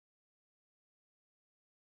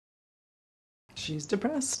She's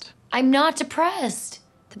depressed. I'm not depressed.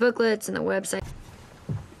 The booklets and the website.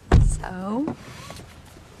 So,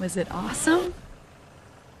 was it awesome?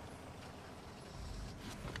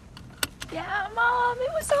 Yeah, Mom, it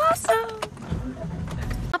was awesome.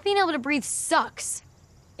 Not being able to breathe sucks.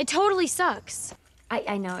 It totally sucks.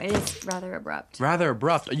 I know, it is rather abrupt. Rather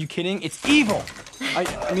abrupt? Are you kidding? It's evil!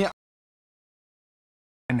 I mean...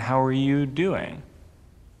 And how are you doing?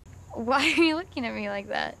 Why are you looking at me like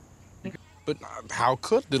that? But how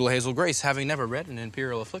could little Hazel Grace, having never read an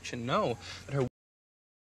imperial affliction, know that her...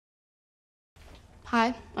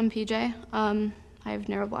 Hi, I'm PJ. I have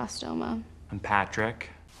neuroblastoma. I'm Patrick.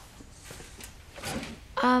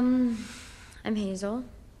 I'm Hazel.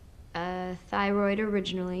 Thyroid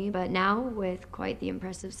originally, but now with quite the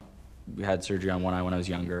impressive... We had surgery on one eye when I was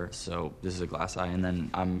younger, so this is a glass eye, and then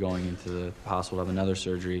I'm going into the hospital to have another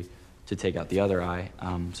surgery to take out the other eye.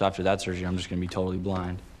 So after that surgery, I'm just gonna be totally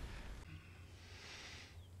blind.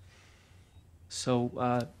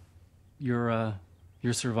 So, you're a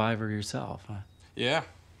survivor yourself, huh? Yeah.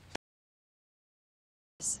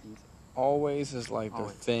 Always is like the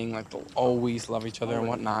thing, like they'll always love each other and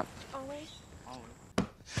whatnot.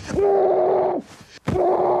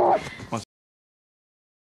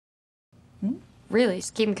 Really,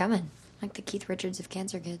 just keep them coming. Like the Keith Richards of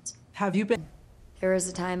cancer kids. Have you been? There was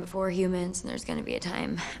a time before humans, and there's gonna be a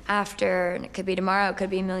time after, and it could be tomorrow, it could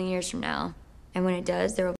be a million years from now. And when it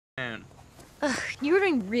does, there will... Ugh, you were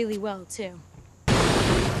doing really well, too.